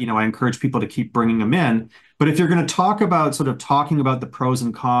 but I encourage people to keep bringing them in. But if you're going to talk about talking about the pros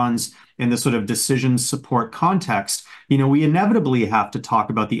and cons in the sort of decision support context, we inevitably have to talk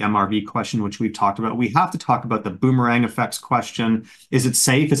about the MRV question, which we've talked about. We have to talk about the boomerang effects question. Is it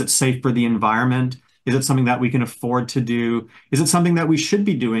safe? Is it safe for the environment? Is it something that we can afford to do? Is it something that we should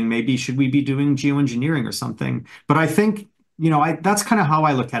be doing? Maybe should we be doing geoengineering or something? But I think, that's kind of how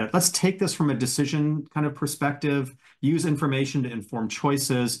I look at it. Let's take this from a decision kind of perspective, use information to inform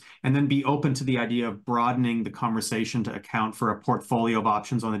choices, and then be open to the idea of broadening the conversation to account for a portfolio of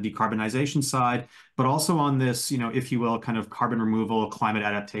options on the decarbonization side, but also on this, if you will, kind of carbon removal, climate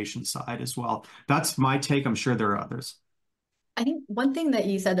adaptation side as well. That's my take. I'm sure there are others. I think one thing that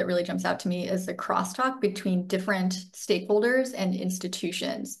you said that really jumps out to me is the crosstalk between different stakeholders and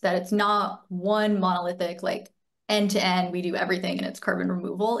institutions, that it's not one monolithic, like end to end, we do everything and it's carbon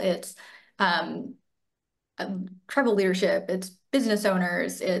removal. It's tribal leadership, it's business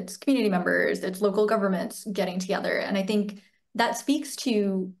owners, it's community members, it's local governments getting together. And I think that speaks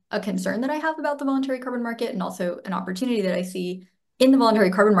to a concern that I have about the voluntary carbon market, and also an opportunity that I see in the voluntary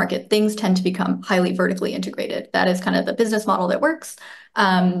carbon market. Things tend to become highly vertically integrated. That is kind of the business model that works.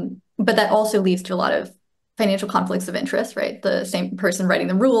 But that also leads to a lot of financial conflicts of interest, right? The same person writing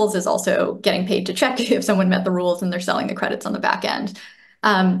the rules is also getting paid to check if someone met the rules, and they're selling the credits on the back end.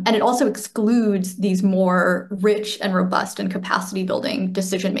 And it also excludes these more rich and robust and capacity building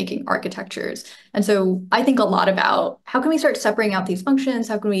decision-making architectures. And so I think a lot about how can we start separating out these functions?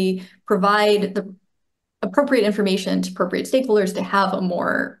 How can we provide the appropriate information to appropriate stakeholders to have a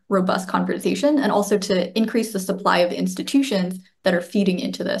more robust conversation, and also to increase the supply of institutions that are feeding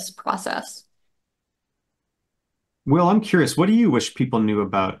into this process? Will, I'm curious, what do you wish people knew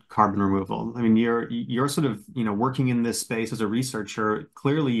about carbon removal? I mean, you're sort of, working in this space as a researcher.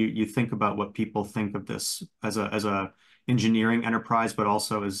 Clearly, you think about what people think of this as a engineering enterprise, but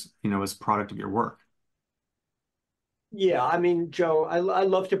also as, as product of your work. Yeah, I mean, Joe, I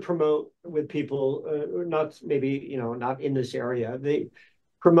love to promote with people, not maybe, not in this area. They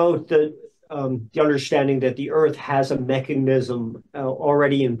promote the understanding that the Earth has a mechanism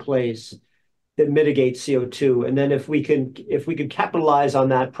already in place that mitigates CO2. And then if we could capitalize on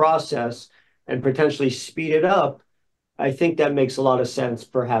that process and potentially speed it up, I think that makes a lot of sense,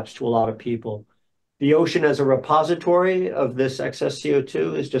 perhaps, to a lot of people. The ocean as a repository of this excess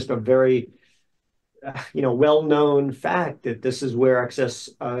CO2 is just a very well-known fact that this is where excess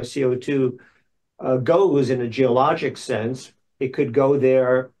CO2 goes in a geologic sense. It could go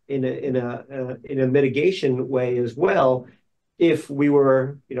there in a mitigation way as well, if we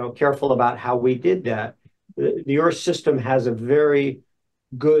were careful about how we did that. The Earth system has a very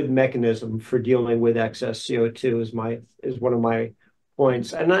good mechanism for dealing with excess CO2 is one of my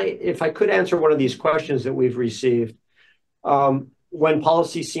points. And if I could answer one of these questions that we've received, when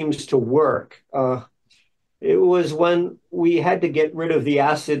policy seems to work, it was when we had to get rid of the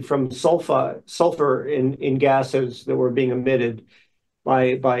acid from sulfur in gases that were being emitted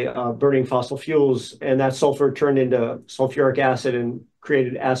by burning fossil fuels, and that sulfur turned into sulfuric acid and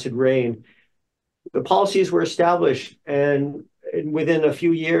created acid rain. The policies were established, and within a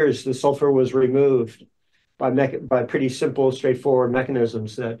few years, the sulfur was removed by pretty simple, straightforward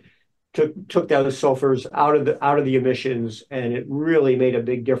mechanisms that took those sulfurs out of the emissions, and it really made a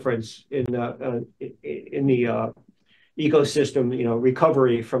big difference in the ecosystem,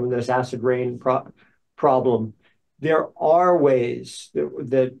 recovery from this acid rain problem. There are ways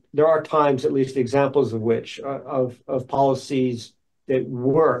that there are times, at least examples of which, of policies that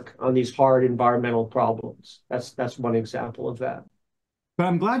work on these hard environmental problems. That's one example of that. But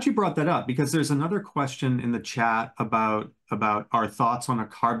I'm glad you brought that up, because there's another question in the chat about our thoughts on a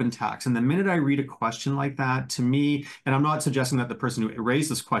carbon tax. And the minute I read a question like that, to me, and I'm not suggesting that the person who raised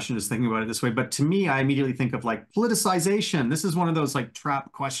this question is thinking about it this way, but to me, I immediately think of like politicization. This is one of those like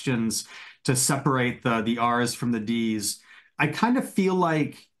trap questions to separate the R's from the D's. I kind of feel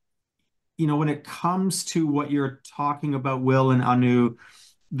like, when it comes to what you're talking about, Will and Anu,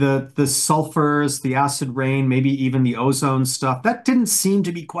 the sulfurs, the acid rain, maybe even the ozone stuff, that didn't seem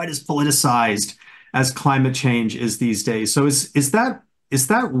to be quite as politicized as climate change is these days. So is that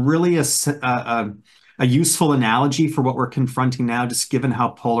really a useful analogy for what we're confronting now, just given how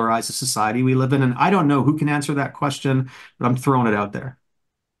polarized a society we live in? And I don't know who can answer that question, but I'm throwing it out there.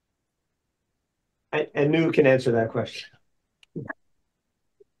 And who can answer that question?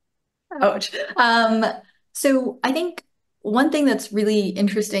 Ouch. So I think one thing that's really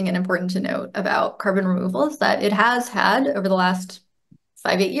interesting and important to note about carbon removal is that it has had, over the last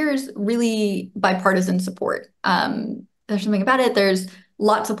 5-8 years, really bipartisan support. There's something about it. There's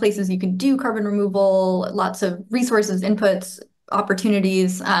lots of places you can do carbon removal, lots of resources, inputs,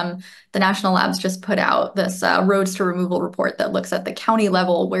 opportunities. The National Labs just put out this roads to removal report that looks at the county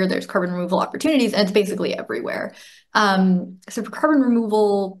level where there's carbon removal opportunities, and it's basically everywhere. So for carbon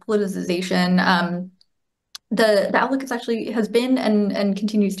removal politicization, the outlook has been and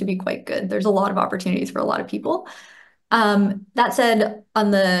continues to be quite good. There's a lot of opportunities for a lot of people. That said,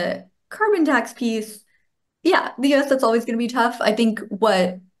 on the carbon tax piece, yeah, yes, that's always going to be tough. I think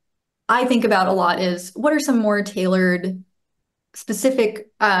what I think about a lot is what are some more tailored, specific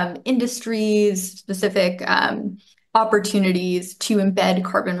industries, specific opportunities to embed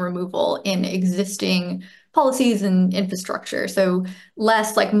carbon removal in existing policies and infrastructure. So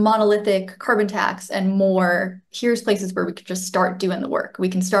less like monolithic carbon tax and more, here's places where we could just start doing the work. We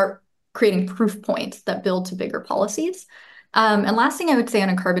can start creating proof points that build to bigger policies. And last thing I would say on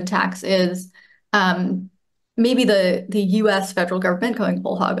a carbon tax is maybe the US federal government going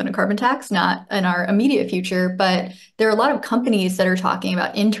whole hog on a carbon tax, not in our immediate future, but there are a lot of companies that are talking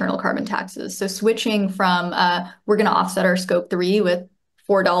about internal carbon taxes. So switching from we're going to offset our scope 3 with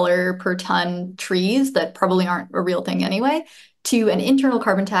 $4 per ton trees that probably aren't a real thing anyway, to an internal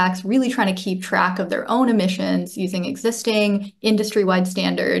carbon tax, really trying to keep track of their own emissions using existing industry-wide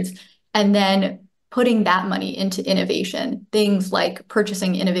standards, and then putting that money into innovation, things like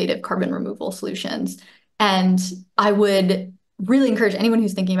purchasing innovative carbon removal solutions. And I would really encourage anyone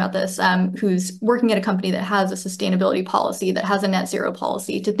who's thinking about this, who's working at a company that has a sustainability policy, that has a net zero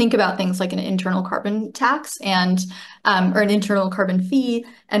policy, to think about things like an internal carbon tax and or an internal carbon fee,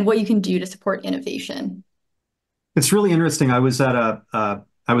 and what you can do to support innovation. It's really interesting. I was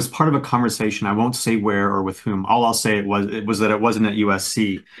part of a conversation. I won't say where or with whom. All I'll say it was that it wasn't at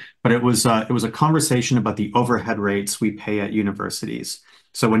USC, but it was a conversation about the overhead rates we pay at universities.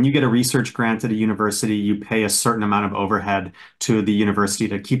 So when you get a research grant at a university, you pay a certain amount of overhead to the university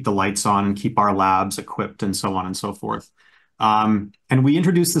to keep the lights on and keep our labs equipped and so on and so forth. And we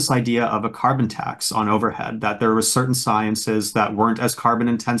introduced this idea of a carbon tax on overhead, that there were certain sciences that weren't as carbon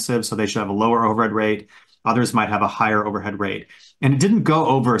intensive, so they should have a lower overhead rate. Others might have a higher overhead rate. And it didn't go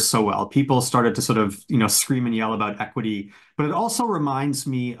over so well. People started to sort of, scream and yell about equity. But it also reminds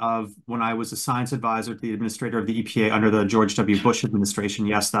me of when I was a science advisor to the administrator of the EPA under the George W. Bush administration.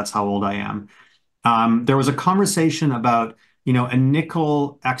 Yes, that's how old I am. There was a conversation about, a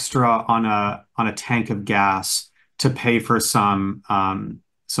nickel extra on a tank of gas to pay for some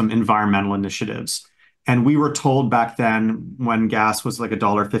environmental initiatives. And we were told back then, when gas was like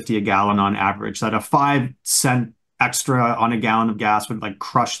 $1.50 a gallon on average, that a 5-cent extra on a gallon of gas would like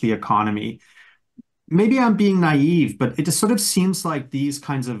crush the economy. Maybe I'm being naive, but it just sort of seems like these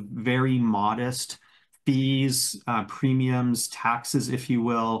kinds of very modest fees, premiums, taxes, if you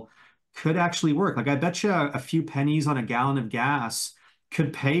will, could actually work. Like I bet you a few pennies on a gallon of gas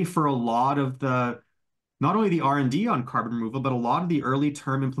could pay for a lot of not only the R&D on carbon removal, but a lot of the early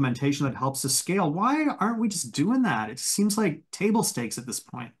term implementation that helps us scale. Why aren't we just doing that? It seems like table stakes at this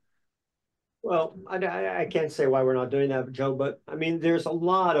point. Well, I can't say why we're not doing that, Joe, but I mean, there's a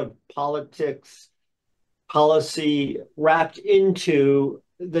lot of politics, policy wrapped into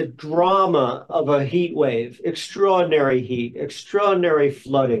the drama of a heat wave, extraordinary heat, extraordinary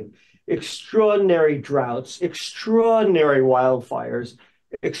flooding, extraordinary droughts, extraordinary wildfires,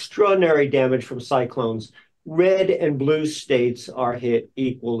 extraordinary damage from cyclones. Red and blue states are hit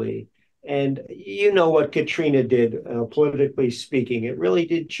equally. And you know what Katrina did, politically speaking. It really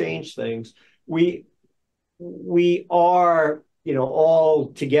did change things. We are, all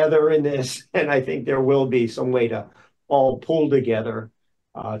together in this, and I think there will be some way to all pull together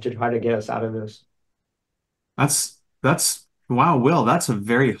to try to get us out of this. That's wow, Will, that's a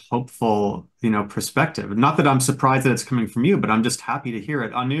very hopeful, perspective. Not that I'm surprised that it's coming from you, but I'm just happy to hear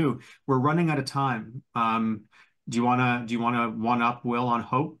it. Anu, we're running out of time. Do you wanna one up Will on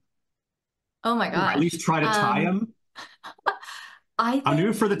hope? Oh my Or at gosh. least try to tie him? I Anu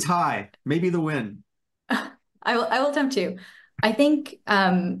think for the tie, maybe the win. I will attempt to. I think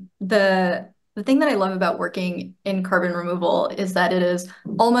the thing that I love about working in carbon removal is that it is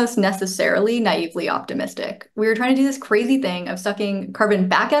almost necessarily naively optimistic. We were trying to do this crazy thing of sucking carbon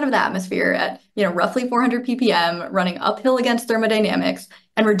back out of the atmosphere at, roughly 400 ppm, running uphill against thermodynamics,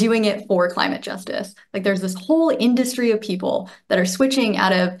 and we're doing it for climate justice. Like there's this whole industry of people that are switching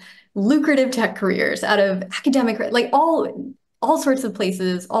out of lucrative tech careers, out of academic, like all sorts of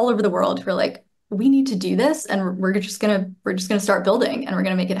places all over the world who are like, we need to do this, and we're just gonna start building, and we're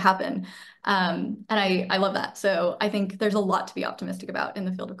gonna make it happen. And I love that. So I think there's a lot to be optimistic about in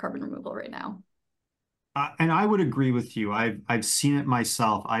the field of carbon removal right now. And I would agree with you. I've seen it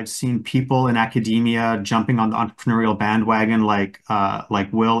myself. I've seen people in academia jumping on the entrepreneurial bandwagon like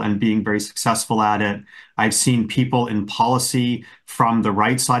Will and being very successful at it. I've seen people in policy from the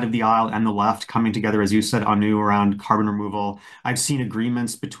right side of the aisle and the left coming together, as you said, Anu, around carbon removal. I've seen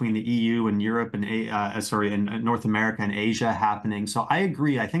agreements between the EU and Europe and in North America and Asia happening. So I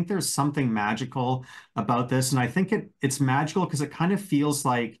agree. I think there's something magical about this, and I think it's magical because it kind of feels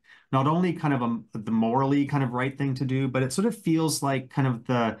like not only kind of the morally kind of right thing to do, but it sort of feels like kind of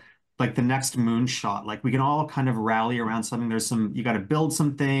the next moonshot. Like we can all kind of rally around something. You got to build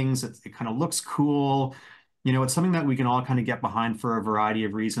some things. It kind of looks cool. It's something that we can all kind of get behind for a variety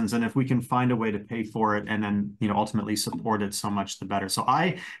of reasons. And if we can find a way to pay for it and then, ultimately support it, so much the better. So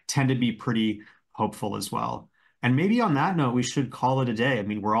I tend to be pretty hopeful as well. And maybe on that note, we should call it a day. I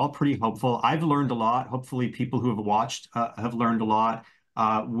mean, we're all pretty hopeful. I've learned a lot. Hopefully people who have watched have learned a lot.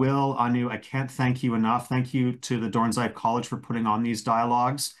 Will, Anu, I can't thank you enough. Thank you to the Dornsife College for putting on these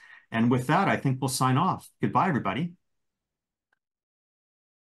dialogues. And with that, I think we'll sign off. Goodbye, everybody.